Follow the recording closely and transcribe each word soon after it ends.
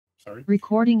Sorry.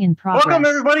 Recording in Welcome, progress.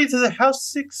 everybody, to the House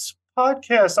 6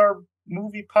 podcast, our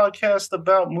movie podcast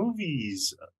about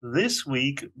movies. This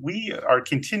week, we are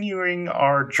continuing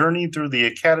our journey through the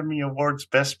Academy Awards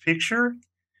Best Picture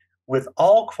with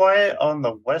All Quiet on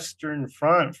the Western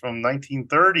Front from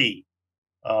 1930.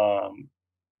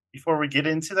 Before we get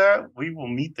into that, we will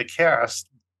meet the cast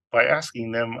by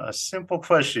asking them a simple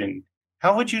question.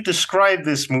 How would you describe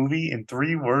this movie in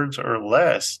 3 words or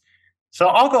less? So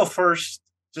I'll go first,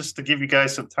 just to give you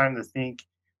guys some time to think.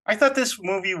 I thought this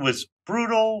movie was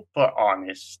brutal but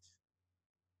honest.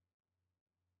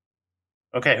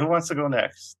 Okay, who wants to go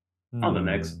next? On the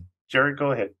next. Jared,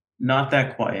 go ahead. Not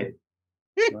that quiet.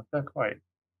 Not that quiet.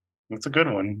 That's a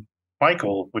good one.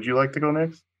 Michael, would you like to go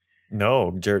next?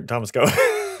 No, Jared Thomas, go.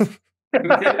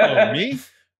 Oh, me?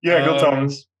 Yeah, go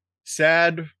Thomas.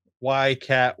 Sad. Why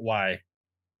cat? Why?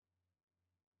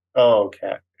 Oh,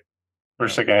 Cat. For a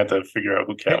second, I had to figure out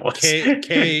who Cat was.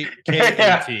 K-A-T.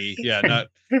 Yeah,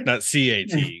 not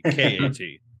C-A-T.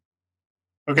 K-A-T.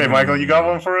 Okay, Michael, you got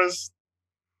one for us?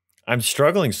 I'm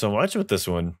struggling so much with this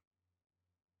one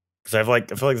because I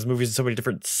feel like this movie's in so many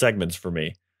different segments for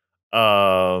me.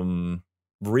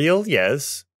 Real,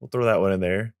 yes, we'll throw that one in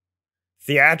there.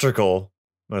 Theatrical,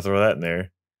 I'm gonna throw that in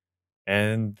there,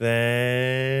 and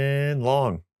then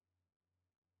long.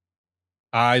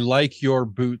 I like your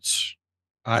boots.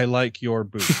 I like your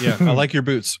boots. Yeah, I like your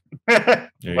boots. Like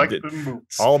did. the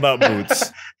boots. All about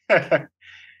boots. All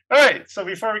right. So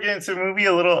before we get into the movie,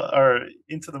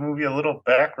 a little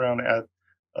background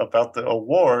about the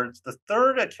awards. The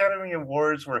third Academy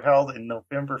Awards were held in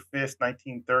November 5th,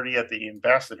 1930 at the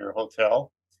Ambassador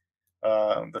Hotel.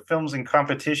 The films in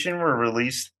competition were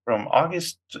released from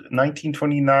August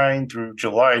 1929 through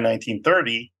July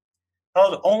 1930.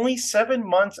 Held only 7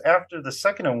 months after the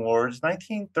second awards,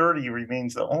 1930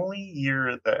 remains the only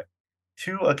year that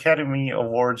 2 Academy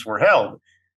Awards were held.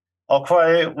 All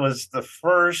Quiet was the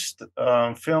first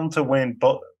film to win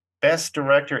both Best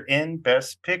Director and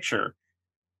Best Picture.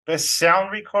 Best Sound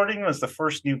Recording was the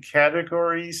first new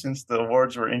category since the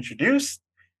awards were introduced.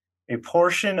 A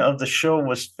portion of the show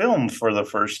was filmed for the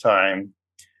first time.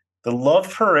 The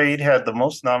Love Parade had the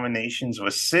most nominations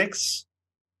with 6.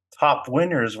 Top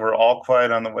winners were All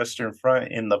Quiet on the Western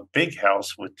Front in the Big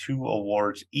House with 2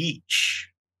 awards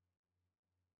each.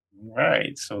 All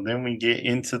right, so then we get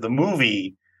into the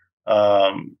movie.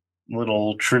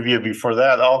 Little trivia before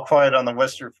that. All Quiet on the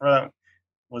Western Front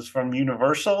was from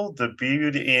Universal,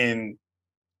 debuted in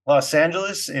Los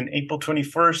Angeles in April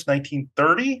 21st,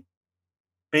 1930,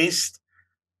 based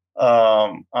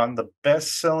on the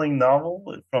best-selling novel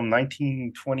from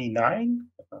 1929.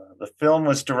 The film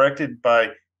was directed by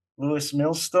Louis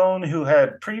Millstone, who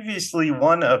had previously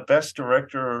won a Best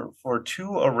Director for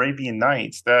 2 Arabian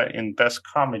Nights, that in Best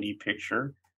Comedy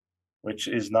Picture, which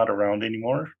is not around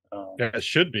anymore. Yeah, it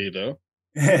should be, though.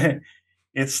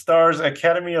 It stars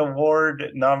Academy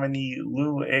Award nominee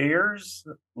Lou Ayres,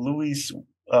 Louis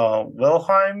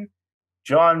Wilhelm,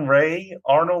 John Ray,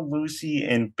 Arnold Lucy,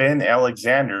 and Ben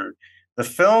Alexander. The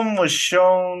film was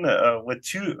shot with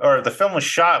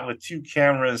 2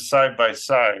 cameras side by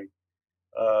side.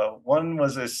 One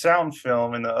was a sound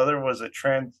film, and the other was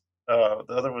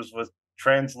with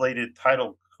translated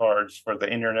title cards for the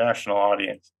international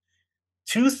audience.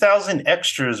 2,000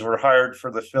 extras were hired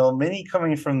for the film, many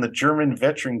coming from the German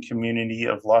veteran community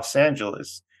of Los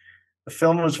Angeles. The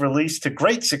film was released to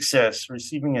great success,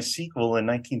 receiving a sequel in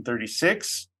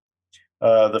 1936.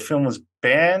 The film was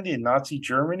banned in Nazi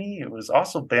Germany. It was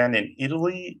also banned in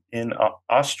Italy, in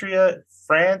Austria,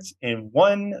 France, and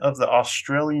one of the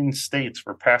Australian states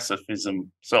for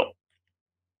pacifism. So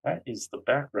that is the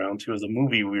background to the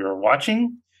movie we are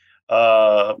watching.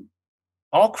 All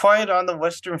Quiet on the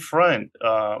Western Front.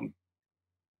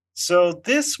 So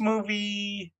this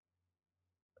movie,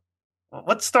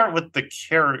 let's start with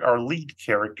our lead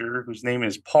character, whose name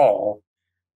is Paul.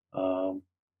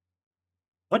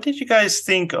 What did you guys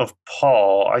think of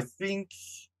Paul? I think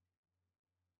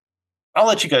I'll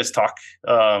let you guys talk,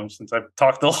 since I've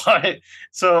talked a lot.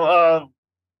 So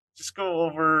just go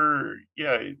over,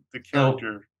 the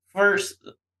character. So first,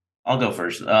 I'll go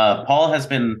first. Paul has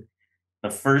been the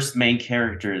first main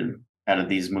character out of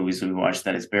these movies we watched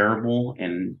that is bearable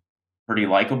and pretty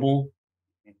likable.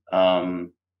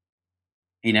 He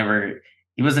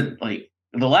wasn't like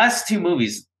the last 2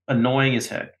 movies, annoying as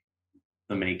heck.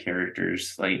 The main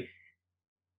characters, like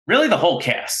really the whole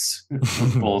cast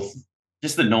was both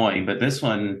just annoying, but this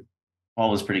one,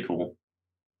 Paul was pretty cool.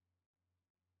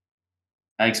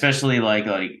 Especially like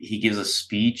he gives a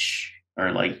speech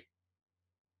or like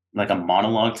a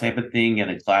monologue type of thing in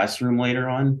a classroom later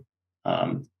on.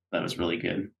 That was really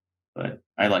good. but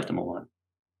I liked him a lot.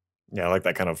 Yeah, I like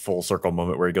that kind of full circle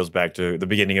moment where he goes back to the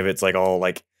beginning of it's like all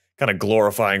like kind of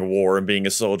glorifying war and being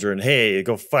a soldier and hey,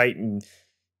 go fight and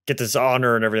get this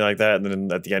honor and everything like that. And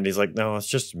then at the end, he's like, no, it's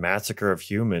just massacre of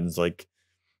humans. Like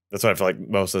that's what I feel like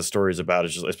most of the story is about.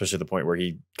 Is just especially the point where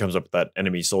he comes up with that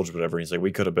enemy soldier, whatever. And he's like,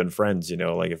 we could have been friends, you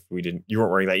know, like if we didn't, you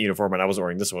weren't wearing that uniform and I wasn't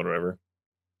wearing this one, whatever.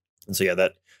 And so yeah,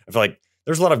 that I feel like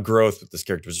there's a lot of growth with this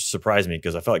character, which surprised me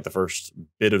because I felt like the first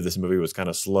bit of this movie was kind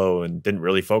of slow and didn't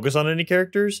really focus on any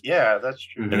characters. Yeah, that's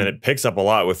true. And then it picks up a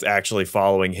lot with actually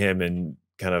following him and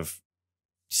kind of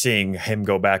seeing him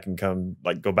go back and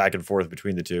go back and forth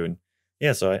between the two. And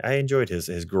yeah, so I enjoyed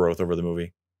his growth over the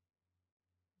movie.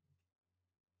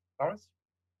 Thomas?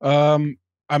 I'm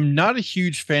not a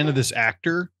huge fan of this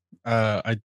actor.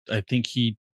 I think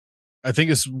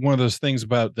it's one of those things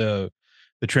about the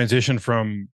transition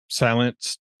from silent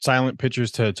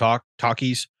pictures to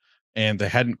talkies, and they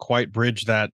hadn't quite bridged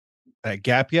that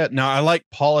gap yet. Now I like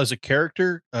Paul as a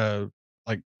character,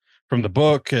 like from the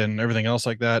book and everything else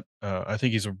like that. I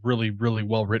think he's a really, really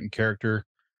well written character.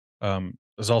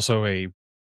 There's also a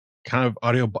kind of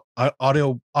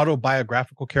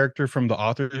autobiographical character from the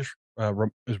author,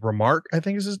 is Remark, I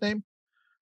think is his name.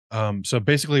 So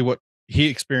basically what he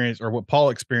experienced or what Paul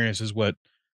experienced is what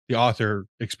the author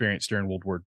experienced during World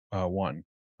War One.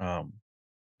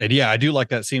 And yeah, I do like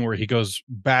that scene where he goes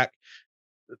back.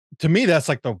 To me, that's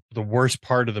like the worst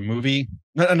part of the movie.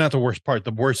 Not the worst part,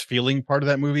 the worst feeling part of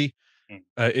that movie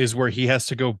is where he has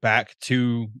to go back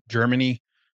to Germany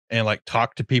and like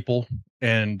talk to people.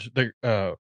 And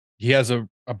he has a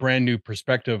brand new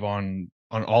perspective on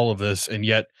all of this. And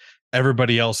yet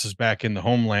everybody else is back in the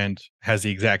homeland has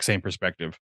the exact same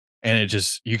perspective. And it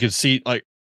just, you could see like,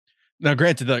 now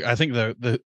granted, I think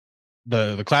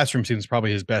the classroom scene is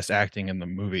probably his best acting in the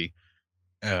movie.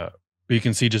 But you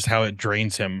can see just how it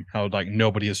drains him, how like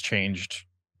nobody has changed,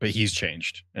 but he's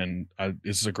changed. And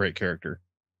this is a great character.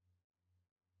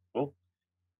 Cool.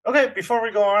 Okay, before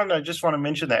we go on, I just want to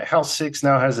mention that House 6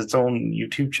 now has its own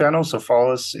YouTube channel. So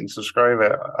follow us and subscribe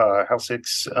at House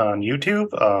 6 on YouTube.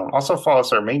 Also follow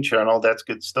us our main channel. That's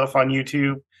Good Stuff on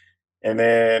YouTube. And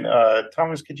then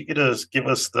Thomas, could you give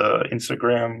us the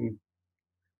Instagram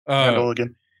handle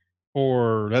again?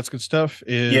 For That's Good Stuff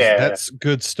is That's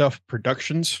Good Stuff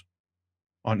Productions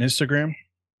on Instagram,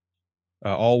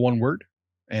 all one word.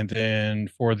 And then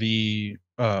for the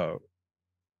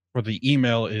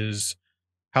email is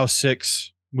House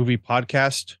 6 Movie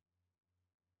Podcast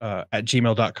at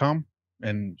gmail.com.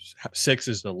 And 6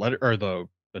 is the letter or the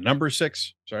number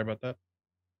 6. Sorry about that.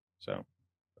 So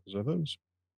those are those.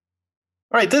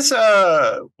 All right,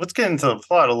 let's get into the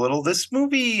plot a little. This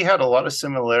movie had a lot of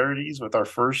similarities with our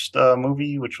first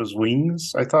movie, which was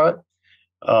Wings, I thought.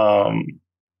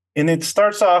 And it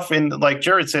starts off in, like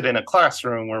Jared said, in a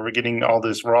classroom where we're getting all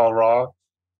this rah-rah.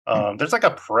 There's like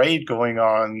a parade going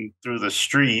on through the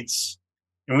streets.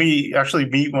 And we actually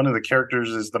meet one of the characters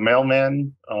is the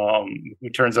mailman, who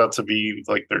turns out to be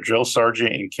like their drill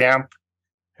sergeant in camp.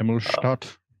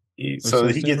 Himmelstadt. So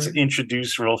he gets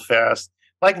introduced real fast.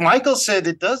 Like Michael said,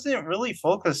 it doesn't really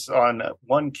focus on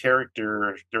one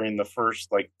character during the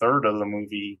first like third of the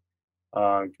movie,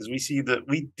 because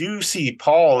we do see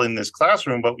Paul in this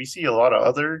classroom, but we see a lot of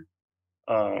other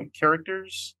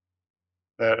characters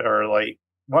that are like,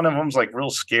 one of them's like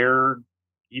real scared.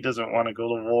 He doesn't want to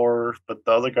go to war, but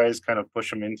the other guys kind of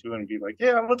push him into it and be like,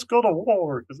 yeah, let's go to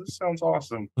war because this sounds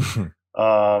awesome.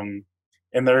 And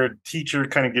their teacher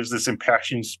kind of gives this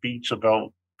impassioned speech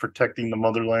about protecting the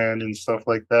motherland and stuff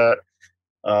like that.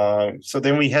 So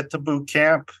then we head to boot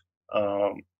camp.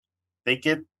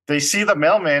 They see the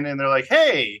mailman and they're like,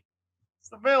 hey, it's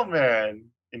the mailman.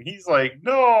 And he's like,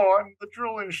 no, I'm the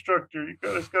drill instructor. You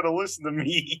guys got to listen to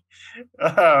me.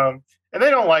 And they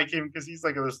don't like him because he's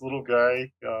like this little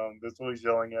guy that's always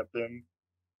yelling at them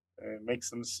and makes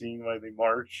them sing while they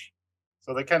march.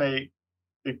 So they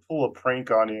pull a prank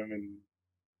on him and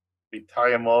they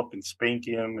tie him up and spank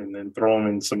him and then throw him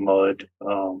in some mud.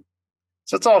 So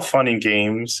it's all fun and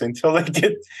games until they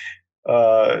get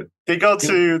they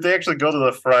actually go to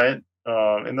the front.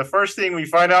 And the first thing we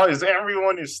find out is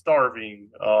everyone is starving.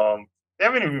 They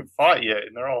haven't even fought yet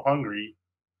and they're all hungry.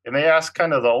 And they ask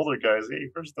kind of the older guys, hey,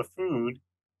 where's the food?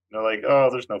 And they're like, oh,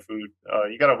 there's no food.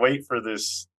 You got to wait for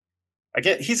this.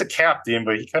 He's a captain,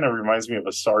 but he kind of reminds me of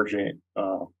a sergeant.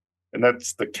 And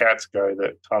that's the Cats guy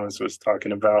that Thomas was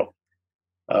talking about.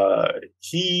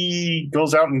 He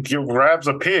goes out and grabs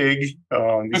a pig.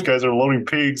 These guys are loading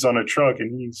pigs on a truck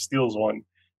and he steals one.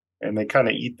 And they kind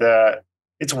of eat that.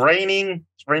 It's raining.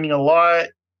 It's raining a lot.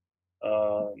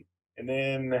 And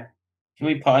then... Can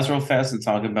we pause real fast and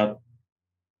talk about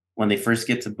when they first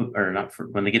get to boot, or not for,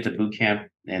 when they get to boot camp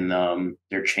and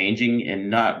they're changing and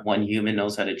not one human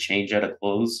knows how to change out of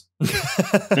clothes.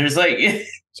 There's like It's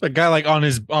a guy like on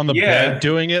the Yeah. bed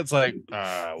doing it. It's like,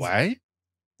 why?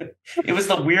 it was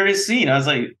the weirdest scene. I was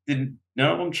like, did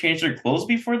none of them change their clothes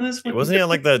before this? Wasn't he on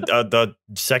like the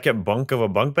second bunk of a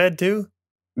bunk bed too?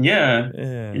 Yeah. Yeah.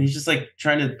 And he's just like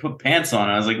trying to put pants on.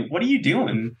 I was like, what are you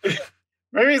doing?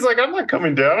 Maybe he's like, I'm not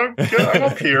coming down. I'm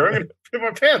up here. I'm gonna put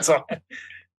my pants on.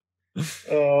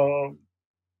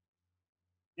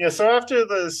 Yeah. So after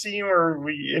the scene where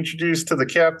we introduce to the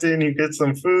captain who gets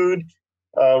some food,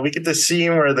 we get the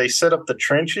scene where they set up the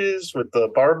trenches with the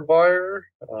barbed wire.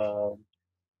 And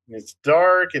it's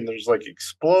dark and there's like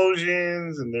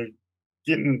explosions and they're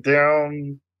getting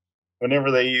down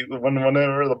whenever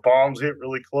the bombs hit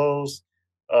really close.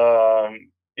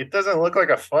 It doesn't look like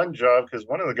a fun job because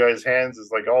one of the guy's hands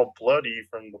is like all bloody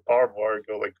from the barbed wire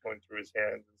going through his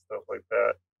hands and stuff like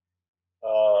that.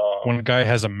 One guy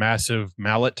has a massive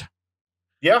mallet.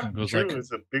 Yeah, It goes true. like-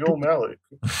 It's a big old mallet.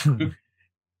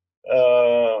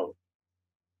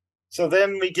 So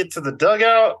then we get to the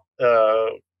dugout,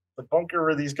 the bunker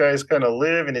where these guys kind of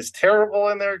live, and it's terrible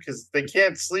in there because they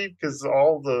can't sleep because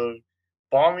all the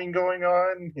bombing going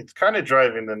on. It's kind of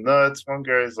driving them nuts. One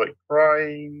guy's like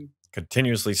crying.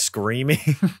 Continuously screaming.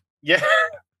 Yeah.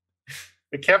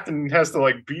 The captain has to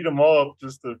like beat him up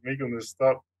just to make him to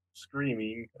stop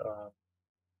screaming.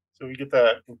 So we get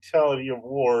that brutality of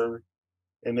war.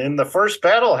 And then the first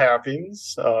battle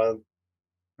happens,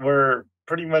 where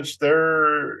pretty much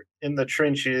they're in the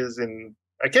trenches, and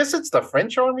I guess it's the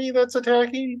French army that's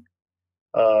attacking.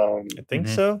 I think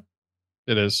Mhm. so.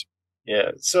 It is.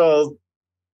 Yeah. So,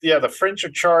 yeah, the French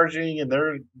are charging, and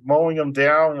they're mowing them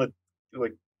down with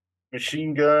like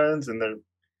machine guns and their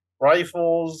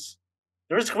rifles.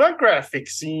 There was one graphic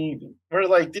scene where,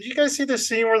 like, did you guys see the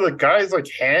scene where the guy's like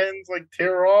hands like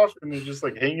tear off and they're just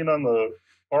like hanging on the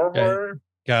barbed Yeah. wire?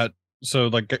 Got so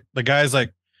like the guy's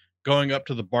like going up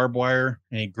to the barbed wire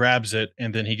and he grabs it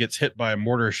and then he gets hit by a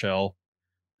mortar shell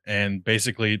and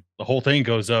basically the whole thing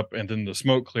goes up and then the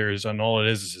smoke clears and all it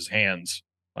is his hands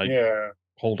like Yeah.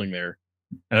 holding there.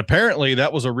 And apparently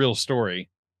that was a real story.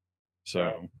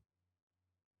 So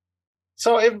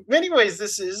So in many ways,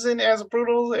 this isn't as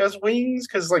brutal as Wings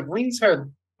because like Wings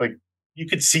had like you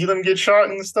could see them get shot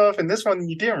and stuff, and this one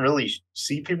you didn't really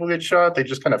see people get shot; they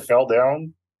just kind of fell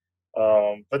down.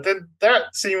 But then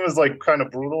that scene was like kind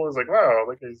of brutal. It's like wow,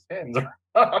 look at his hands.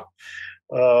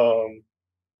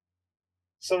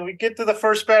 So we get to the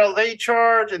first battle, they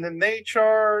charge, and then they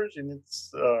charge, and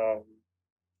it's the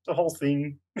whole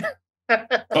thing.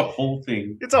 The whole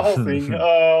thing. It's a whole thing.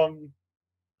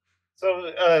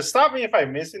 So stop me if I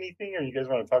miss anything or you guys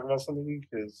want to talk about something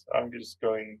because I'm just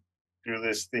going through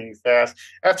this thing fast.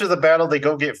 After the battle, they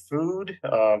go get food.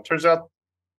 Turns out,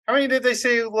 how many did they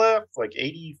say left? Like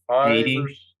 85? 80. Or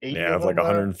 80 Yeah, of like them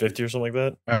left? 150 or something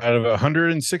like that. out of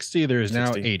 160, there is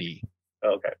now 60. 80.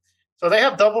 Okay. So they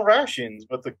have double rations,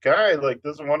 but the guy like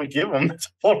doesn't want to give them the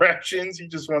double rations. He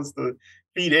just wants to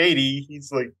feed 80.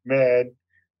 He's like mad.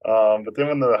 But then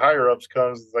when the higher ups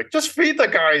comes, it's like just feed the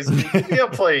guys. Give me a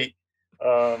plate.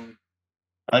 I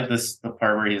like the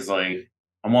part where he's like,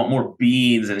 I want more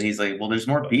beans, and he's like, well, there's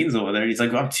more beans over there. He's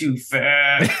like, I'm too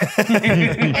fat.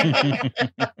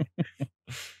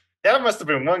 That must have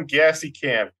been one gassy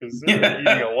camp because they were Yeah.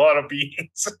 eating a lot of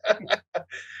beans.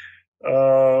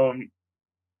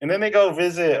 And then they go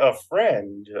visit a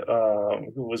friend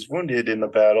who was wounded in the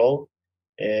battle,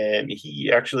 and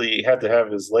he actually had to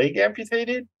have his leg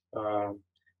amputated.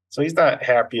 So he's not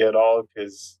happy at all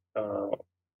because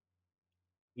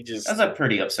he just That's a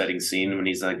pretty upsetting scene when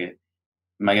he's like,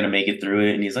 am I gonna make it through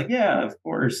it? And he's like, yeah, of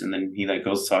course. And then he like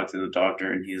goes to talk to the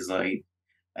doctor, and he's like,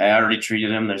 I already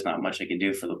treated him. There's not much I can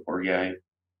do for the poor guy,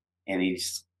 and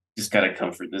he's just gotta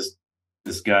comfort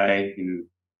this guy. And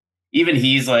even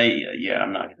he's like, yeah,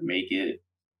 I'm not gonna make it.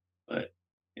 But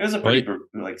it was a pretty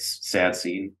like sad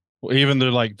scene. Well, even they're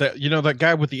like that, that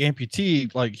guy with the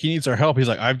amputee, like he needs our help. He's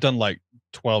like, I've done like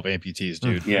 12 amputees,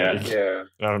 dude. Yeah. yeah,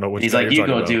 I don't know what He's like, you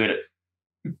go do it.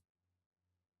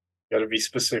 got to be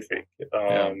specific.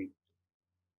 Yeah.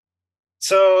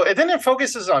 So and then it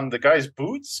focuses on the guy's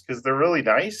boots because they're really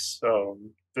nice.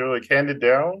 They're like handed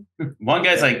down. One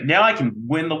guy's like, now I can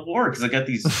win the war because I got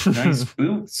these nice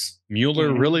boots. Mueller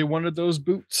Mhm. really wanted those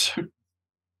boots.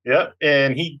 Yep,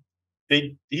 and he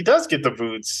does get the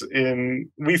boots, and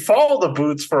we follow the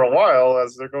boots for a while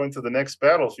as they're going to the next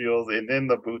battlefield, and then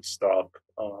the boots stop.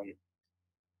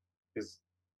 Because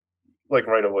like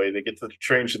right away they get to the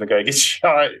trench and the guy gets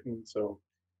shot, and so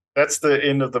that's the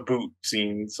end of the boot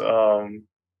scenes. No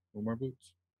more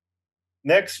boots.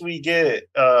 next we get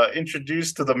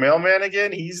introduced to the mailman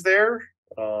again. He's there.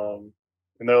 And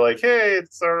they're like, hey,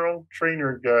 it's our old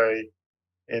trainer guy.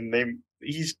 And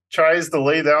he tries to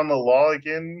lay down the law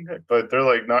again, but they're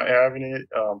like not having it.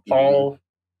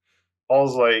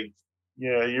 Paul's like,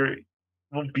 yeah,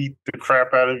 we'll beat the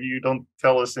crap out of you. Don't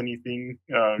tell us anything.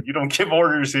 You don't give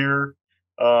orders here.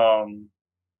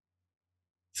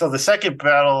 So the second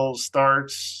battle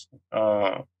starts,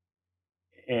 and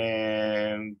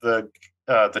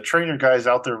the trainer guy's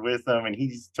out there with them, and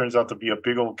he turns out to be a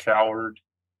big old coward.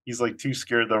 He's like too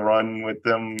scared to run with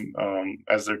them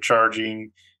as they're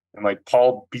charging, and like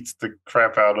Paul beats the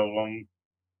crap out of him.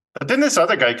 But then this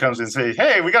other guy comes and says,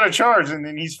 "Hey, we got to charge," and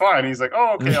then he's fine. He's like,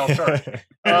 "Oh, okay, I'll charge."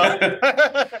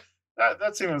 That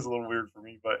seems a little weird for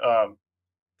me, but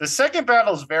the second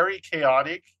battle is very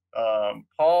chaotic.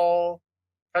 Paul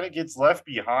kind of gets left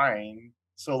behind,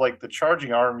 so like the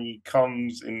charging army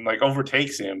comes and like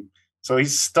overtakes him, so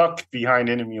he's stuck behind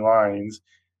enemy lines,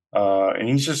 and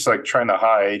he's just like trying to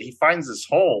hide. He finds this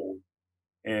hole,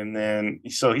 and then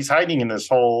so he's hiding in this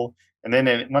hole, and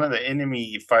then one of the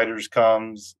enemy fighters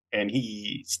comes and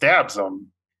he stabs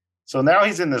him. So now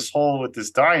he's in this hole with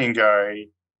this dying guy,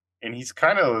 and he's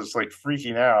kind of just like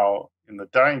freaking out. And the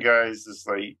dying guy is just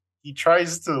like, he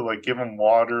tries to like give him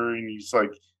water, and he's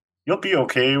like, "You'll be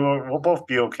okay. We'll both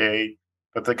be okay."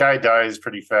 But the guy dies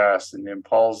pretty fast, and then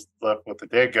Paul's left with the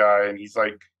dead guy, and he's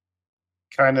like,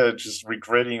 kind of just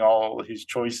regretting all his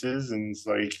choices, and it's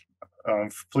like,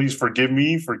 "Please forgive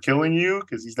me for killing you,"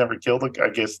 because he's never killed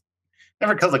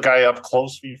never killed a guy up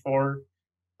close before.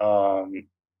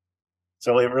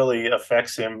 So it really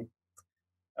affects him.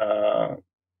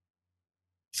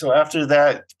 So after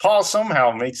that, Paul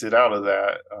somehow makes it out of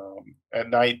that. At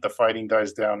night, the fighting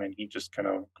dies down, and he just kind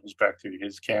of goes back to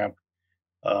his camp.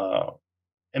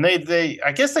 And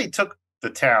I guess they took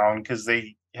the town because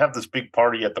they have this big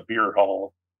party at the beer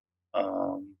hall.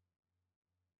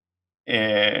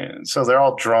 And so they're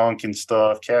all drunk and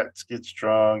stuff. Kat gets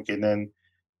drunk, and then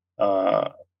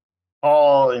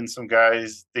Paul and some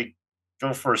guys, they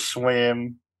go for a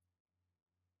swim.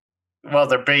 Well,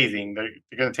 they're bathing. They're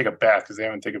going to take a bath because they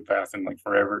haven't taken a bath in like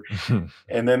forever.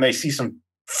 And then they see some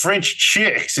French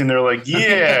chicks, and they're like,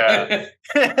 "Yeah."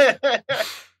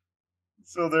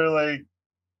 So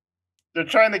they're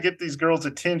trying to get these girls'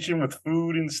 attention with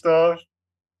food and stuff.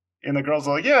 And the girls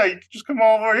are like, "Yeah, you can just come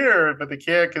over here," but they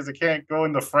can't because they can't go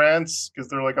into France because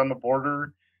they're like on the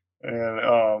border.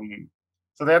 And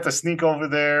so they have to sneak over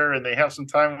there, and they have some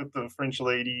time with the French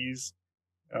ladies.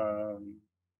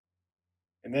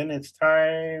 And then it's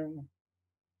time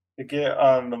to get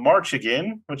on the march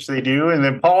again, which they do. And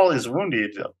then Paul is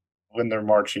wounded when they're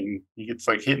marching. He gets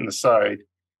like hit in the side.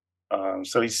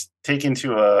 So he's taken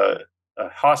to a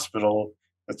hospital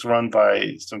that's run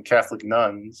by some Catholic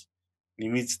nuns. And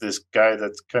he meets this guy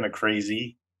that's kind of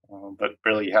crazy, but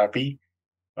really happy.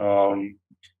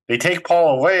 They take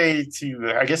Paul away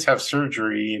to, I guess, have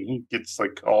surgery, and he gets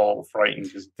like all frightened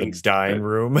because the dying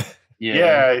room.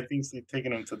 Yeah, he thinks they've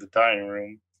taken him to the dying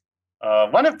room.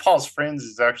 One of Paul's friends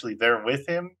is actually there with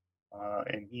him,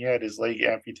 and he had his leg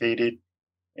amputated,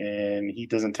 and he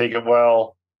doesn't take it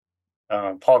well.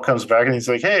 Paul comes back, and he's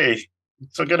like, "Hey,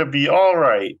 it's going to be all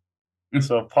right."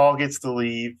 So Paul gets to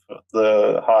leave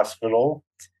the hospital,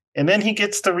 and then he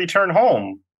gets to return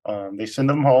home. They send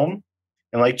him home,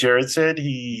 and like Jared said,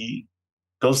 he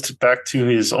goes back to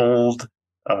his old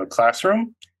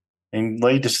classroom and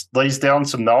lays down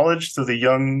some knowledge to the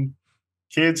young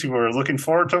kids who are looking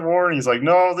forward to war. And he's like,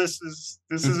 "No, this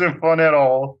isn't fun at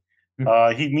all."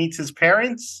 He meets his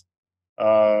parents.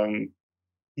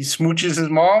 He smooches his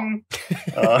mom.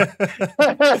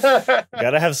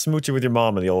 Gotta have smooching with your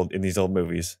mom in these old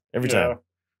movies every time.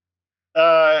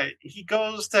 He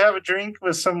goes to have a drink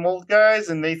with some old guys,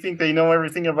 and they think they know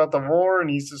everything about the war, and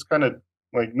he's just kind of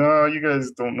like, "No, you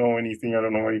guys don't know anything. I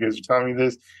don't know why you guys are telling me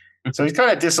this." So he's kind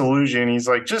of disillusioned. He's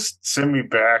like, "Just send me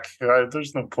back.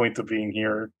 There's no point to being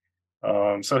here."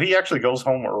 So he actually goes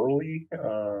home early.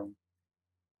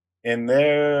 And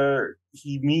there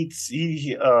he meets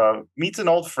an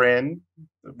old friend,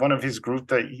 one of his group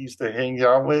that he used to hang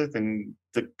out with, and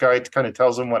the guy kind of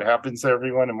tells him what happens to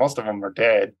everyone, and most of them are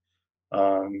dead.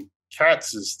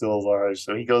 Katz is still alive,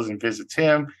 so he goes and visits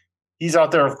him. He's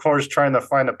out there, of course, trying to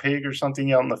find a pig or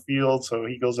something out in the field, so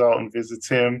he goes out and visits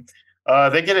him.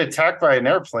 They get attacked by an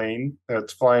airplane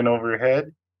that's flying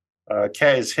overhead.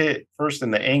 Kat is hit first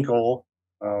in the ankle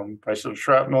by some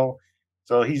shrapnel.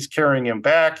 So he's carrying him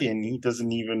back, and he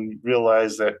doesn't even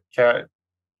realize that Kat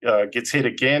gets hit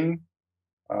again,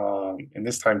 and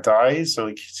this time dies. So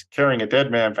he's carrying a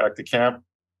dead man back to camp.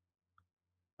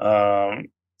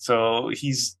 So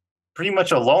he's pretty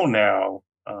much alone now.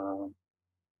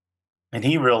 And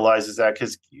he realizes that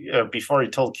because before he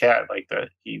told Kat like that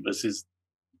he's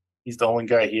the only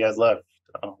guy he had left.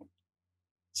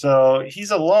 So he's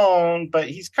alone, but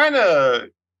he's kind of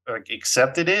like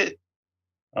accepted it.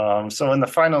 So in the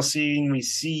final scene, we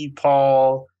see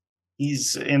Paul.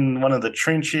 He's in one of the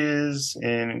trenches,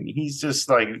 and he's just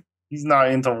like he's not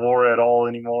into war at all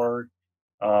anymore.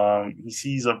 He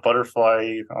sees a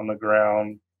butterfly on the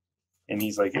ground, and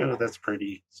he's like, "Oh, that's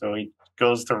pretty." So he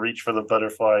goes to reach for the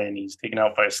butterfly, and he's taken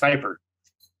out by a sniper.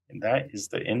 And that is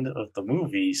the end of the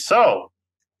movie. So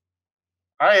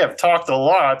I have talked a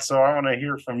lot, so I want to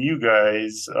hear from you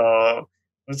guys.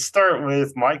 Let's start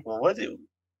with Michael.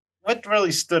 What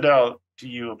really stood out to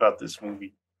you about this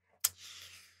movie?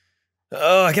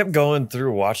 I kept going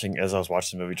through watching as I was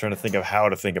watching the movie, trying to think of how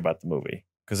to think about the movie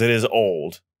because it is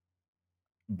old,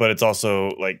 but it's also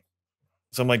like,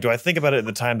 so I'm like, do I think about it at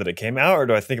the time that it came out, or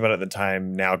do I think about it at the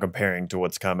time now comparing to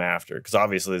what's come after? Because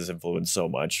obviously this influenced so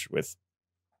much with,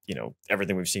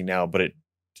 everything we've seen now, but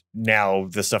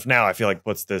the stuff now I feel like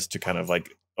puts this to kind of like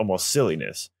almost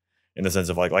silliness in the sense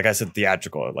of like I said,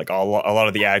 theatrical, like a lot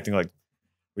of the acting, like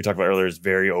we talked about earlier, is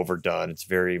very overdone. It's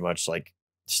very much like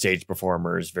stage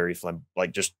performers, very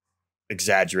like just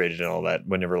exaggerated and all that.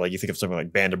 Whenever like you think of something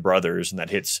like Band of Brothers, and that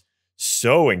hits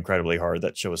so incredibly hard,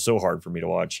 that show was so hard for me to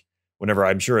watch. Whenever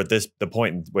I'm sure at the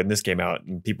point when this came out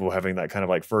and people having that kind of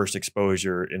like first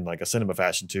exposure in like a cinema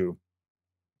fashion to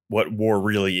what war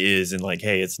really is, and like,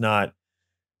 hey, it's not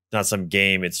some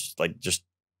game. It's like just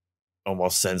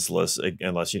almost senseless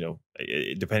unless,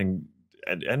 depending.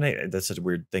 And that's such a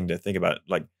weird thing to think about,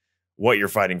 like what you're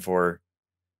fighting for.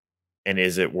 And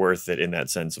is it worth it in that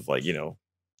sense of like,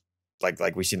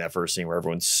 like we seen that first scene where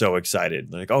everyone's so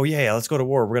excited, like, oh yeah, let's go to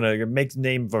war. We're going to make a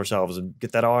name of ourselves and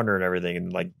get that honor and everything.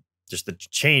 And like just the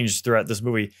change throughout this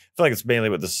movie. I feel like it's mainly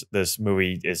what this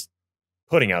movie is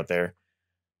putting out there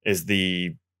is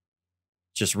the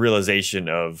just realization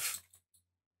of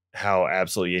how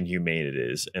absolutely inhumane it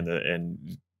is.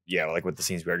 And yeah, like with the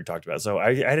scenes we already talked about. So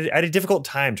I had a difficult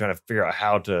time trying to figure out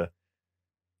how to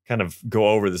kind of go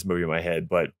over this movie in my head,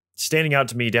 but standing out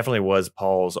to me definitely was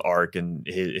Paul's arc and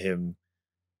him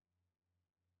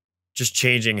just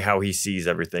changing how he sees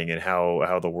everything and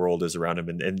how the world is around him.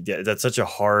 And that's such a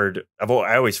hard,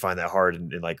 I always find that hard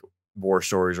in like war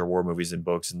stories or war movies and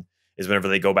books, and is whenever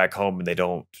they go back home and they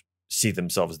don't see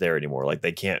themselves there anymore. Like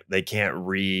they can't I can't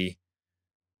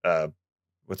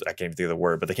even think of the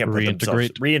word, but they can't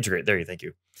reintegrate. Thank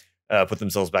you. Put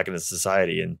themselves back into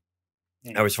society. And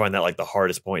I always find that like the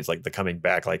hardest points, like the coming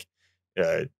back, like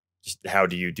just how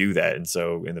do you do that? And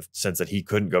so in the sense that he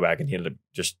couldn't go back and he ended up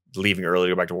just leaving early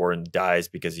to go back to war and dies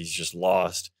because he's just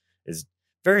lost is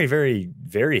very, very,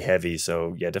 very heavy.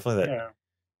 So yeah, definitely that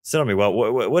stood on me. Well,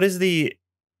 what is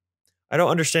I don't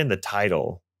understand the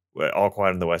title. All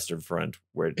Quiet on the Western Front.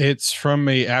 Where it's from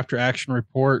a after action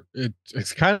report.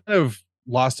 It's kind of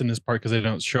lost in this part because they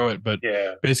don't show it, but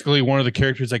basically one of the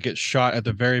characters that gets shot at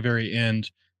the very, very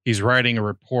end, he's writing a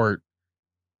report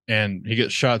and he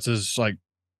gets shot. Says like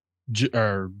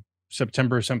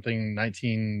September something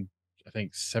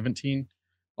 17,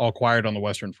 All Quiet on the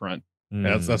Western Front.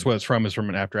 That's what it's from. Is from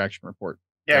an after action report.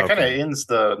 Yeah, it kind of ends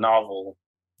the novel.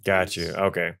 Got you.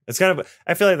 Okay, it's kind of.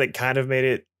 I feel like that kind of made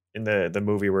it in the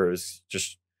movie where it was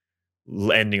just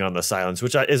ending on the silence,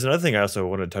 which is another thing I also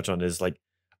want to touch on. Is like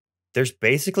there's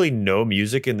basically no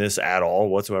music in this at all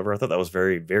whatsoever. I thought that was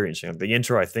very, very interesting. The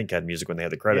intro I think had music when they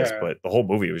had the credits, but the whole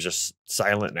movie was just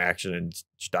silent and action and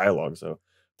dialogue. So I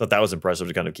thought that was impressive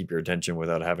to kind of keep your attention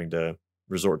without having to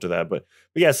resort to that. But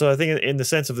yeah, so I think in the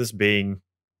sense of this being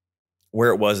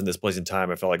where it was in this place in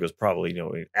time, I felt like it was probably,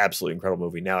 an absolutely incredible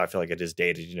movie. Now I feel like it is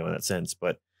dated, in that sense,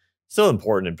 but still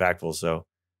important and impactful. So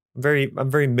I'm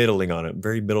very middling on it. I'm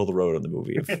very middle of the road on the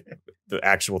movie of the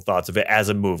actual thoughts of it as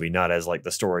a movie, not as like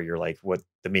the story or like what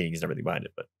the meanings and everything behind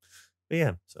it. But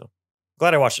yeah, so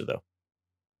glad I watched it though.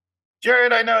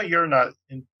 Jared, I know you're not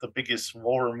the biggest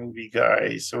war movie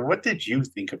guy, so what did you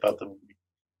think about the movie?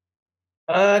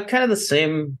 Kind of the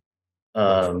same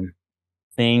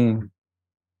thing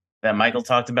that Michael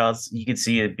talked about. You could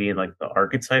see it being like the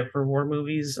archetype for war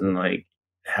movies, and like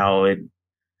how it,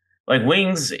 like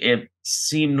Wings, it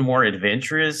seemed more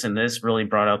adventurous, and this really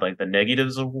brought out like the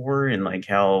negatives of war and like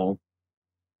how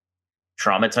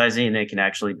traumatizing it can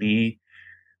actually be,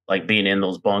 like being in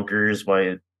those bunkers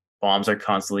while bombs are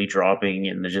constantly dropping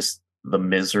and just the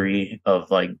misery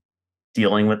of like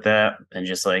dealing with that. And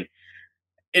just like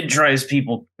it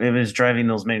was driving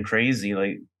those men crazy.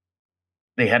 Like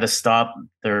they had to stop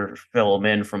their fellow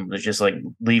men from just like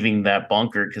leaving that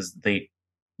bunker because they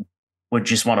would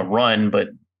just want to run, but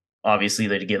obviously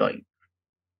they'd get like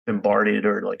bombarded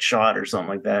or like shot or something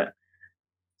like that.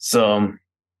 So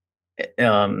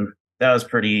that was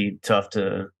pretty tough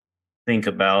to think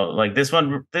about. Like this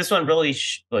one really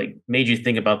like made you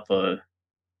think about the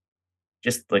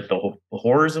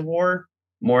horrors of war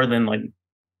more than like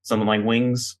something like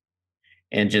Wings.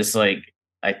 And just like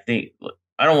I think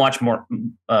I don't watch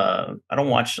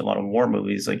a lot of war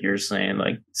movies like you're saying.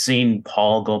 Like seeing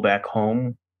Paul go back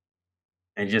home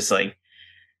and just like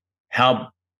how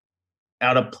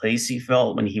out of place he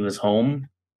felt when he was home,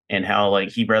 and how like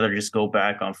he'd rather just go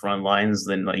back on front lines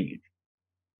than like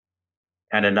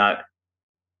kind of not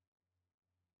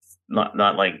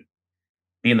like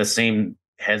be in the same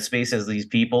headspace as these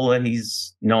people that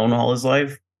he's known all his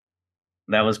life.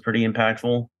 That was pretty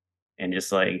impactful. And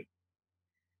just like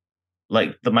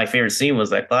my favorite scene was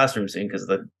that classroom scene, because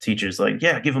the teacher's like,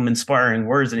 yeah, give him inspiring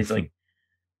words, and he's like,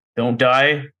 don't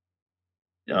die,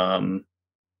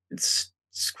 it's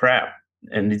crap.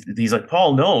 And he's like,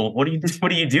 Paul, no, what are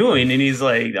you doing? And he's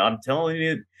like, I'm telling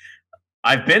you,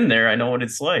 I've been there, I know what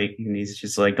it's like. And he's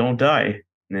just like, don't die.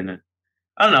 And then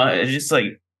I don't know, it's just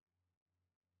like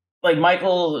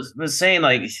Michael was saying,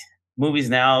 like movies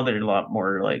now, they're a lot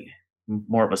more like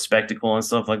more of a spectacle and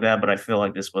stuff like that, but I feel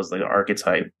like this was like an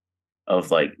archetype of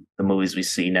like the movies we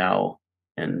see now,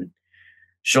 and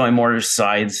showing more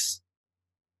sides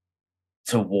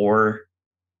to war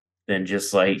than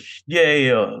just like,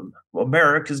 yay,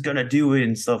 America's gonna do it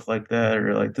and stuff like that,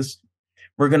 or like this,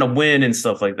 we're gonna win and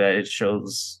stuff like that. It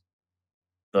shows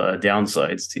the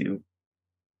downsides too.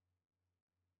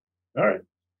 All right.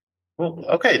 Well,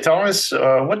 okay, Thomas,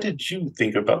 what did you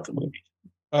think about the movie?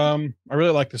 I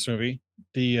really like this movie.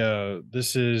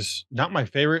 This is not my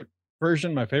favorite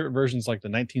version. My favorite version is like the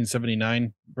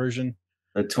 1979 version.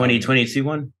 The 2022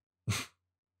 one?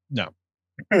 No.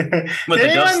 Did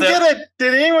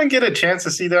anyone get a chance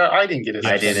to see that? I didn't get a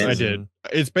chance. I did.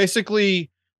 It's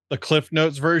basically the Cliff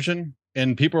Notes version,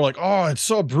 and people are like, "Oh, it's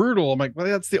so brutal." I'm like, "Well,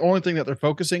 that's the only thing that they're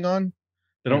focusing on.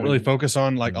 They don't really focus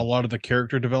on like a lot of the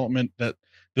character development that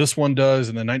this one does,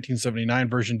 and the 1979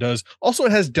 version does. Also,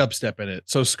 it has dubstep in it,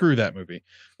 so screw that movie."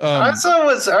 I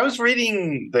was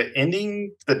reading the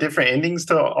ending, the different endings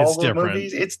to all the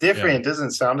movies. It's different. It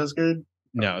doesn't sound as good.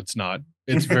 No, it's not.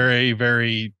 It's very,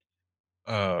 very.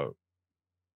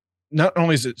 Not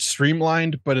only is it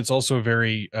streamlined, but it's also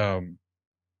very.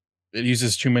 It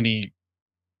uses too many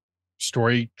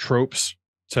story tropes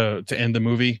to end the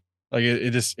movie. Like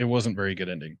it wasn't very good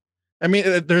ending. I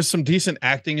mean, there's some decent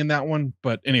acting in that one,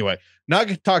 but anyway, not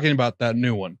talking about that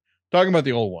new one. Talking about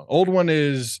the old one.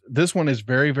 This one is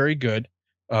very, very good.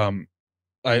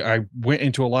 I went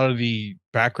into a lot of the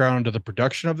background of the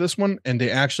production of this one, and they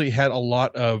actually had a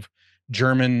lot of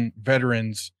German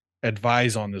veterans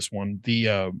advise on this one.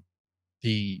 The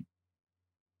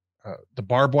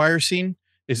barbed wire scene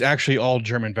is actually all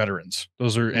German veterans.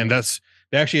 Those are, and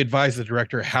they actually advised the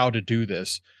director how to do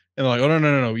this. And they're like, oh,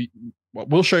 no.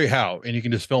 We'll show you how, and you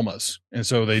can just film us. And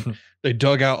so they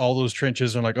dug out all those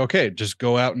trenches and like, okay, just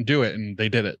go out and do it. And they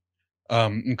did it.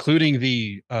 Including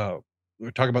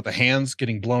we're talking about the hands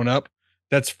getting blown up.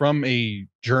 That's from a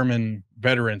German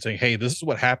veteran saying, hey, this is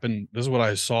what happened. This is what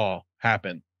I saw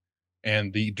happen.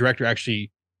 And the director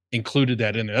actually included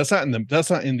that in there. That's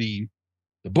not in the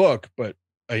book, but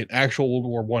an actual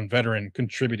World War I veteran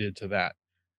contributed to that.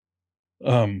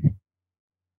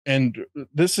 And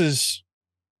this is,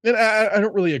 and I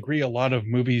don't really agree. A lot of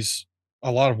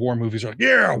war movies are like,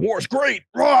 yeah, war's great.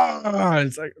 Rah!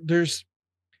 It's like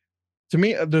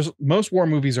most war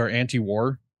movies are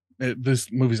anti-war.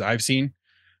 This movies I've seen,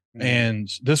 and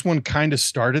this one kind of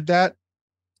started that.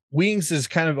 Wings is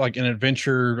kind of like an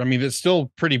adventure. I mean, it's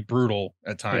still pretty brutal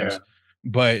at times,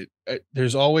 but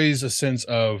there's always a sense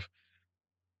of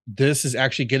this is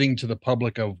actually getting to the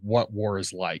public of what war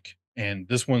is like, and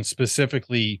this one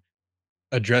specifically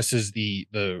addresses the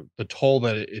toll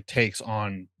that it takes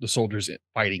on the soldiers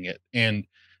fighting it, and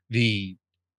the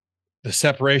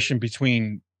separation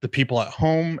between the people at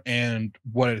home and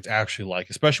what it's actually like,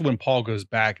 especially when Paul goes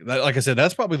back. Like I said,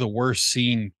 that's probably the worst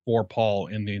scene for Paul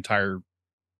in the entire,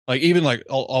 like even like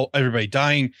all everybody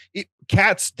dying.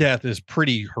 Kat's death is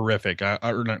pretty horrific,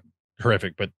 or not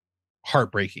horrific, but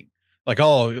heartbreaking. Like,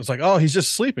 it's like, oh, he's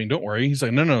just sleeping. Don't worry. He's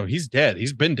like, no, he's dead.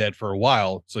 He's been dead for a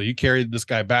while. So you carried this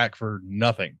guy back for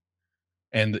nothing.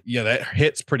 And yeah, that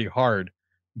hits pretty hard,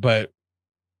 but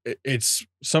it's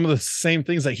some of the same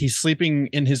things. Like he's sleeping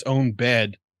in his own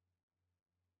bed.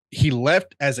 He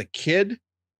left as a kid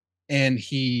and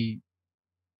he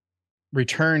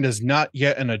returned as not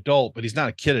yet an adult, but he's not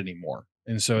a kid anymore.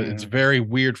 And so it's very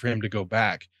weird for him to go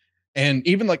back. And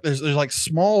even like there's like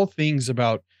small things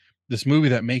about this movie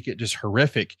that make it just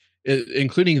horrific.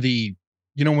 including the,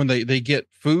 when they get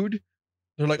food,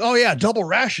 they're like, oh yeah, double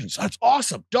rations. That's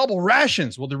awesome. Double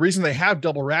rations. Well, the reason they have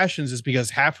double rations is because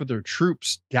half of their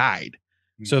troops died.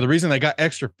 So the reason they got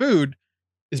extra food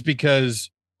is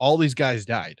because all these guys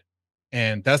died.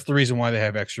 And that's the reason why they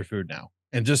have extra food now.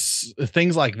 And just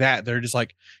things like that. They're just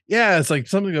like, yeah, it's like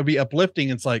something that'll be uplifting.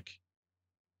 It's like,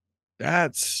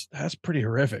 that's pretty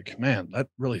horrific, man. That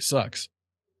really sucks.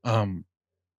 The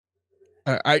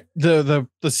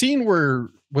scene where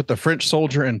with the French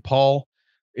soldier and Paul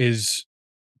is,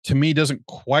 to me, doesn't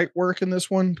quite work in this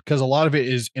one because a lot of it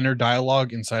is inner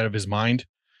dialogue inside of his mind.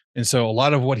 And so a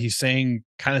lot of what he's saying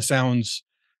kind of sounds,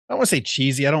 I don't want to say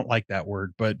cheesy. I don't like that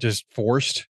word, but just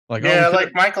forced. Like, yeah,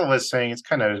 like Michael was saying, it's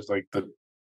kind of like the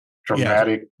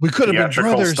dramatic. We could have been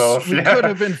brothers. Stuff. We could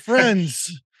have been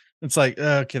friends. It's like,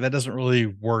 okay, that doesn't really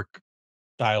work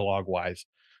dialogue wise.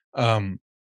 But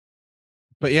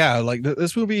yeah, like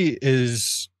this movie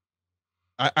is,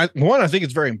 I think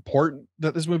it's very important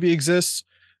that this movie exists.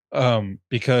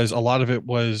 Because a lot of it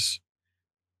was,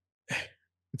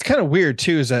 it's kind of weird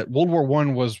too, is that World War I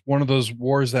was one of those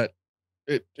wars that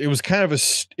it was kind of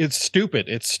it's stupid.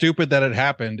 It's stupid that it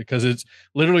happened because it's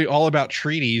literally all about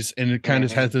treaties, and it kind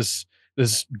of has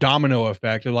this domino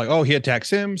effect of like, oh, he attacks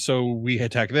him, so we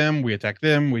attack them, we attack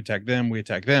them, we attack them, we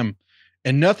attack them,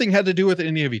 and nothing had to do with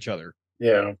any of each other.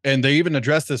 Yeah, and they even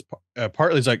addressed this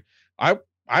partly. It's like,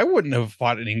 I wouldn't have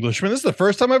fought an Englishman. This is the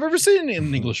first time I've ever seen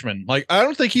an Englishman. Like, I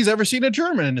don't think he's ever seen a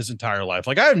German in his entire life.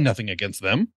 Like, I have nothing against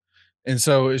them. And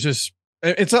so it's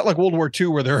not like World War II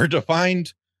where there are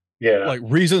defined like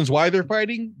reasons why they're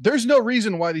fighting. There's no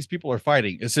reason why these people are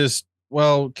fighting. It's just,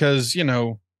 well, because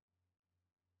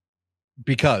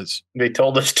they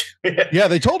told us to. Yeah,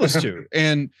 they told us to.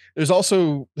 And there's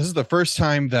also, this is the first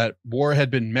time that war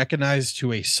had been mechanized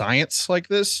to a science like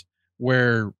this,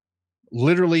 where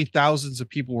literally thousands of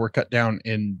people were cut down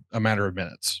in a matter of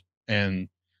minutes. And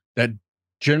that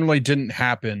generally didn't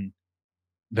happen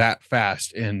that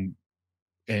fast in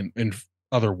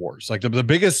other wars. Like the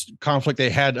biggest conflict they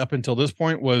had up until this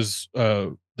point was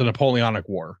the Napoleonic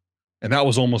War. And that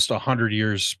was almost 100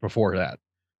 years before that.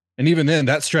 And even then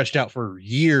that stretched out for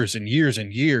years and years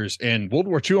and years. And World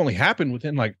War II only happened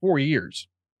within like 4 years.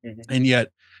 Mm-hmm. And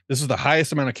yet this is the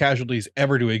highest amount of casualties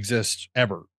ever to exist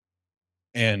ever.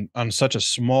 And on such a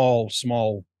small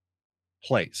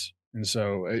place. And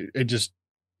so it's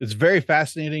very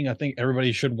fascinating. I think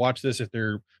everybody should watch this if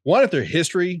they're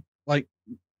history like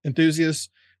enthusiasts,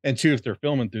 and two, if they're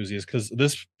film enthusiasts, because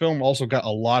this film also got a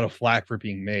lot of flack for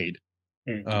being made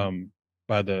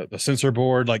by the censor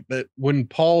board. Like that when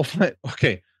Paul,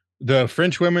 okay, the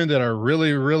French women that are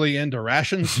really, really into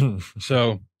rations.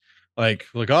 So like,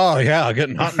 oh yeah,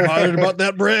 getting hot and bothered about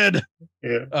that bread.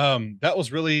 Yeah. That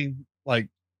was really like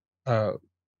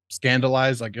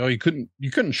scandalized. Like, oh, you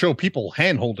couldn't show people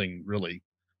hand holding really.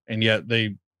 And yet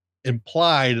they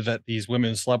implied that these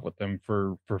women slept with them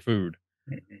for food.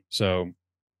 Mm-hmm. So,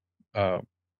 and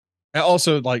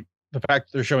also like the fact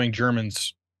that they're showing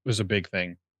Germans was a big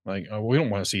thing. Like, oh, we don't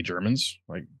want to see Germans.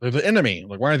 Like, they're the enemy.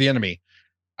 Like, why are the enemy?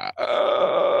 I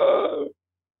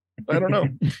don't know.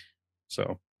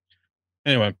 So,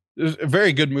 anyway, it was a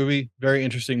very good movie, very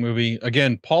interesting movie.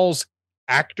 Again, Paul's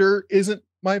actor isn't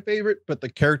my favorite, but the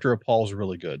character of Paul is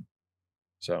really good.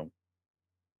 So,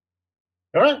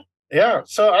 all right. Yeah.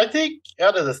 So I think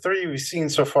out of the three we've seen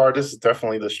so far, this is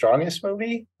definitely the strongest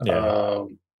movie. Yeah,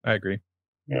 I agree.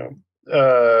 You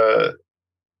know,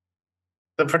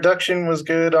 the production was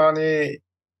good on it.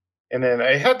 And then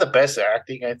I had the best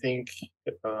acting, I think,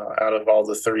 out of all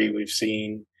the three we've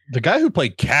seen. The guy who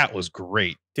played Cat was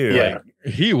great. Dude. Yeah.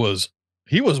 Like, he was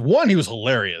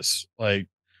hilarious. Like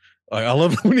I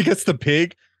love when he gets the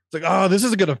pig. It's like, oh, this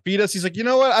isn't gonna feed us. He's like, you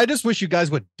know what? I just wish you guys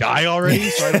would die already,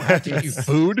 so I don't have to eat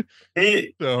food.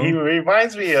 He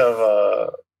reminds me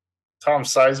of Tom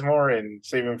Sizemore in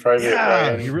Saving Private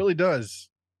Ryan. He really does.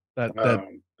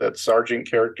 That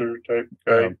sergeant character type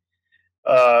guy.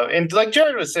 And like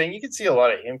Jared was saying, you can see a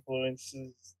lot of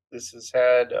influences this has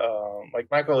had. Like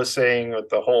Michael was saying, with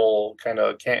the whole kind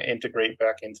of can't integrate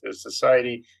back into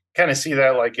society. Kind of see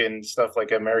that like in stuff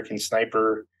like American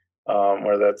Sniper,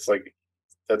 where that's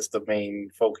the main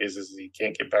focus is he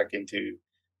can't get back into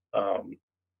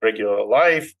regular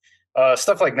life.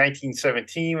 Stuff like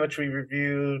 1917, which we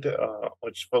reviewed,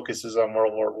 which focuses on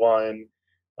World War I.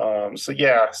 So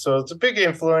it's a big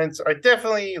influence. I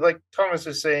definitely, like Thomas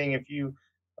was saying, if you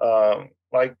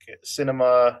like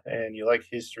cinema and you like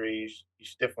history, you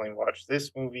should definitely watch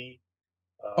this movie.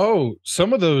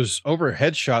 Some of those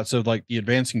overhead shots of like the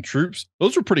advancing troops,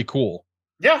 those were pretty cool.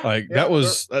 Yeah,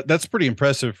 that's pretty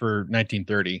impressive for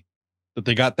 1930. that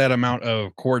they got that amount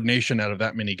of coordination out of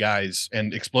that many guys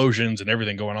and explosions and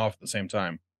everything going off at the same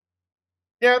time.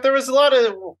 Yeah, there was a lot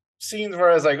of scenes where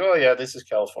I was like, "Oh yeah, this is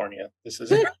California. This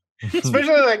is,"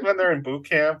 especially like when they're in boot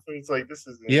camp. It's like this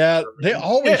is. Yeah, they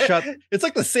always shot. It's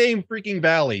like the same freaking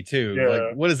valley too. Yeah.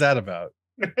 Like, what is that about?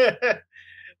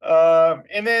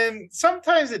 And then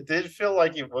sometimes it did feel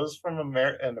like it was from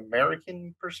an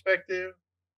American perspective,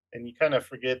 and you kind of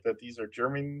forget that these are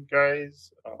German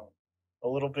guys a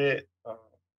little bit.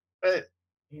 But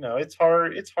it's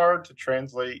hard. It's hard to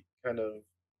translate kind of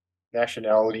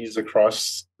nationalities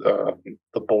across the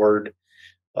board.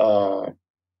 I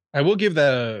will give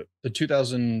the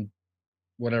 2000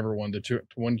 whatever one, the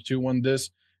 221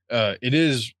 this.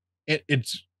 It's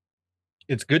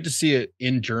good to see it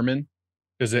in German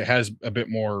because it has a bit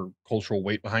more cultural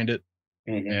weight behind it.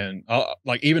 Mhm. And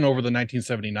like even over the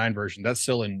 1979 version, that's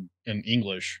still in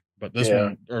English, but this Yeah.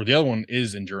 one or the other one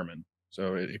is in German,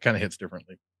 so it kind of hits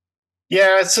differently.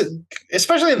 Yeah, it's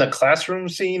especially in the classroom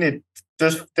scene. It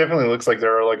definitely looks like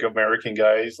there are like American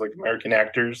guys, like American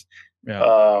actors.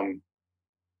 Yeah,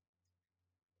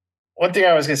 One thing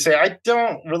I was gonna say, I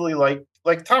don't really like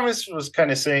Thomas was kind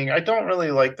of saying, I don't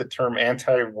really like the term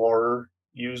anti-war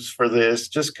used for this,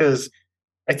 just because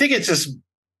I think it's just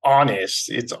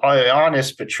honest. It's an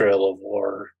honest portrayal of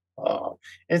war.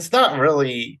 It's not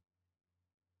really.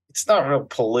 It's not real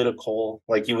political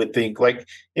like you would think. Like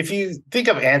if you think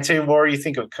of anti-war, you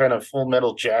think of kind of Full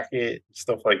Metal Jacket and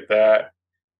stuff like that.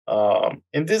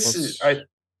 And this is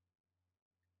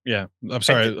yeah. I'm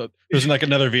sorry. There's like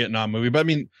another Vietnam movie, but I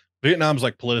mean, Vietnam's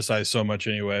like politicized so much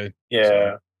anyway.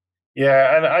 yeah.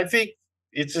 Yeah, and I think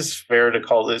it's just fair to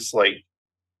call this like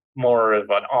more of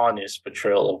an honest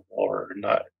portrayal of war,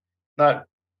 not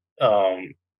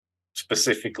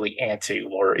specifically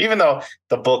anti-war, even though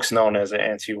the book's known as an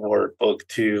anti-war book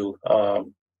too.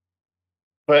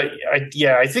 But I think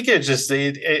I think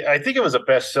it was a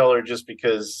bestseller just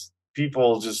because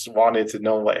people just wanted to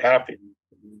know what happened,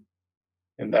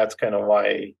 and that's kind of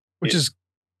why. Which is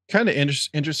kind of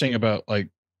interesting about like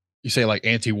you say like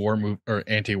anti-war move or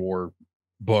anti-war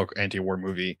book, anti-war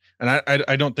movie, and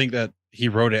I don't think that he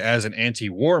wrote it as an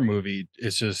anti-war movie.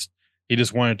 It's just he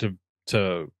just wanted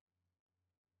to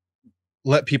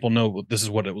let people know this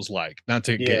is what it was like, not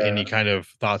to get any kind of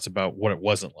thoughts about what it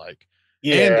wasn't like.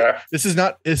 Yeah, and this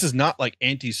is not like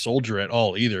anti-soldier at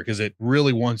all either, because it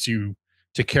really wants you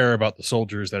to care about the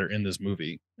soldiers that are in this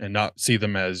movie and not see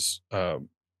them as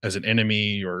an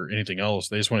enemy or anything else.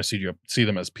 They just want to see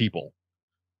them as people.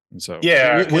 And so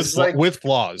with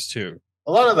flaws too.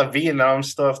 A lot of the Vietnam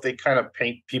stuff, they kind of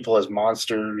paint people as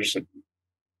monsters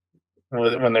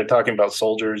when they're talking about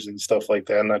soldiers and stuff like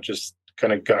that, not just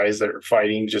kind of guys that are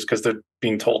fighting just because they're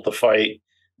being told to fight.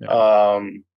 Yeah.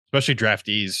 Especially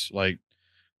draftees, like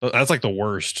that's like the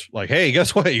worst. Like, hey,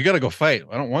 guess what? You got to go fight.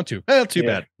 I don't want to. Too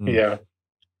bad. Yeah.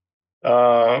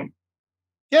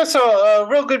 So a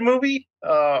real good movie.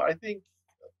 I think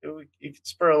it could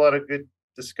spur a lot of good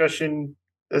discussion,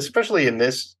 especially in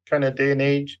this kind of day and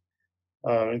age.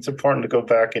 It's important to go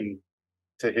back into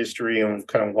history and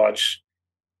kind of watch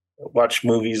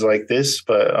movies like this.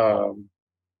 But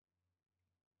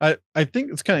I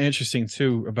think it's kind of interesting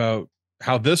too about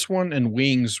how this one and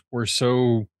Wings were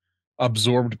so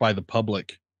absorbed by the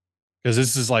public, because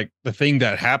this is like the thing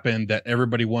that happened that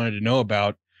everybody wanted to know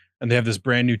about, and they have this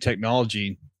brand new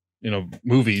technology,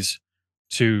 movies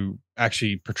to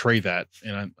actually portray that,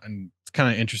 and it's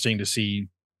kind of interesting to see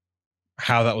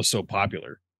how that was so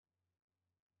popular.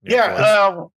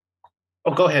 Yeah.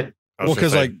 Go ahead. Well,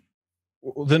 because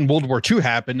then World War II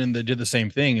happened, and they did the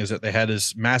same thing. Is that they had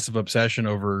this massive obsession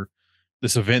over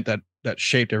this event that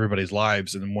shaped everybody's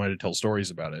lives, and then wanted to tell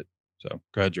stories about it. So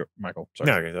go ahead, Michael. Sorry.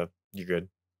 No, okay, you're good.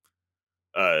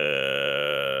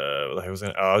 I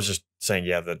was just saying,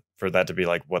 that for that to be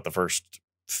like what the first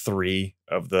 3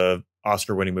 of the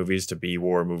Oscar-winning movies to be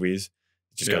war movies,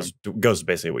 it just goes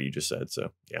basically what you just said.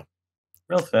 So yeah.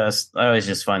 Real fast, I always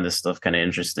just find this stuff kind of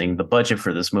interesting. The budget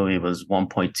for this movie was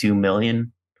 $1.2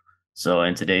 million. So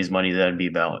in today's money, that'd be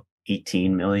about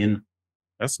 $18 million.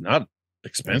 That's not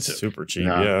expensive. That's super cheap.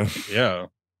 No. Yeah.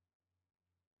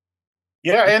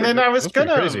 Yeah, and then I was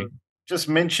gonna just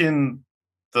mention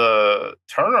the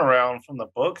turnaround from the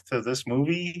book to this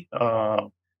movie.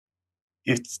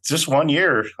 It's just 1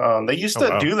 year. They used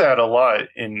to do that a lot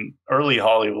in early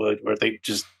Hollywood, where they'd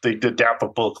adapt a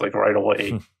book like right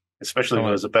away, especially when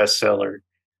it was a bestseller.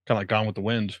 Kind of like Gone with the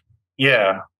Wind.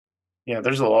 Yeah.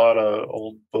 There's a lot of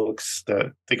old books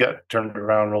that they got turned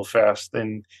around real fast,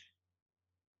 and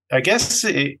I guess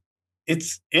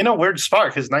it's in a weird spot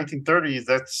because 1930s.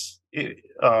 That's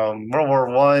World War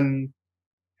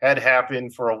I had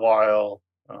happened for a while,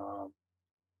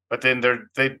 but then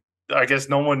I guess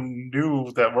no one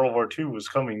knew that World War II was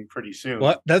coming pretty soon.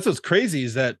 Well, that's what's crazy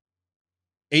is that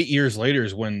 8 years later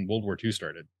is when World War II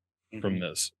started from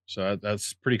this. So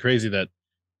that's pretty crazy that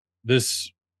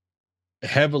this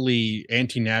heavily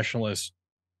anti-nationalist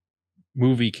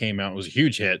movie came out. It was a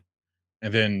huge hit.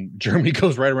 And then Germany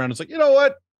goes right around. It's like, you know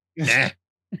what? Nah.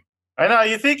 I know.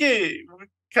 You think it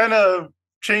kind of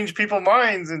changed people's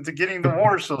minds into getting the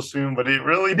war so soon, but it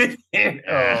really didn't.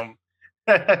 All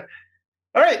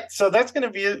right. So that's going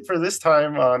to be it for this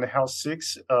time on House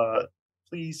 6.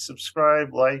 Please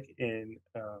subscribe, like, and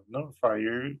notify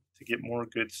you to get more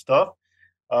good stuff.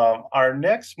 Our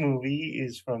next movie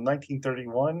is from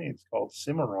 1931. It's called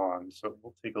Cimarron. So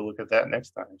we'll take a look at that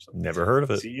next time. So Never heard of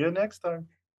it. See you next time.